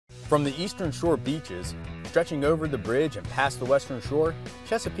From the Eastern Shore beaches, stretching over the bridge and past the Western Shore,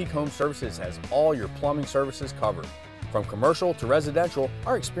 Chesapeake Home Services has all your plumbing services covered. From commercial to residential,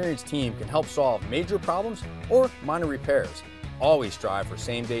 our experienced team can help solve major problems or minor repairs. Always strive for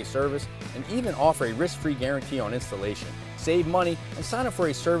same-day service and even offer a risk-free guarantee on installation. Save money and sign up for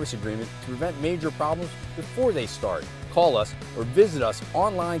a service agreement to prevent major problems before they start. Call us or visit us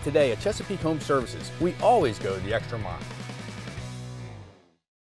online today at Chesapeake Home Services. We always go the extra mile.